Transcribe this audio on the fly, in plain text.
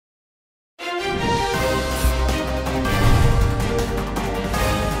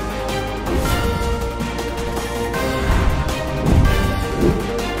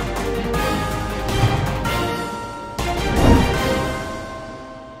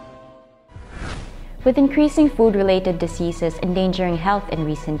With increasing food-related diseases endangering health in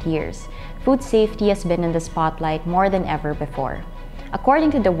recent years, food safety has been in the spotlight more than ever before. According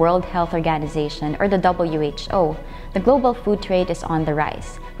to the World Health Organization, or the WHO, the global food trade is on the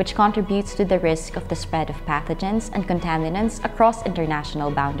rise, which contributes to the risk of the spread of pathogens and contaminants across international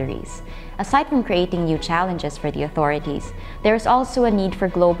boundaries. Aside from creating new challenges for the authorities, there is also a need for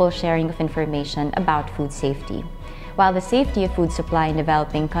global sharing of information about food safety. While the safety of food supply in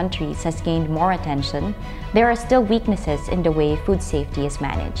developing countries has gained more attention, there are still weaknesses in the way food safety is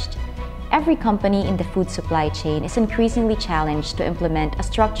managed. Every company in the food supply chain is increasingly challenged to implement a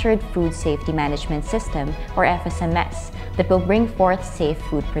structured food safety management system, or FSMS, that will bring forth safe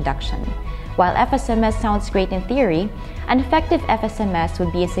food production. While FSMS sounds great in theory, an effective FSMS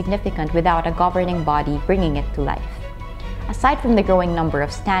would be insignificant without a governing body bringing it to life. Aside from the growing number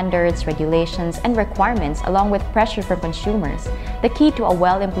of standards, regulations, and requirements along with pressure from consumers, the key to a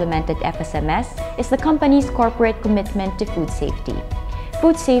well-implemented FSMS is the company's corporate commitment to food safety.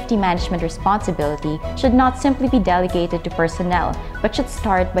 Food safety management responsibility should not simply be delegated to personnel, but should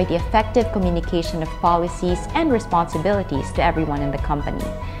start by the effective communication of policies and responsibilities to everyone in the company.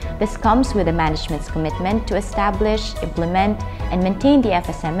 This comes with the management's commitment to establish, implement, and maintain the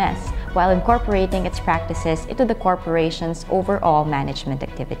FSMS while incorporating its practices into the corporation's overall management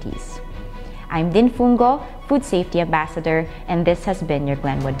activities. I'm Fungo, Food Safety Ambassador, and this has been your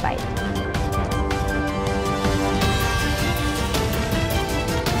Glenwood Bite.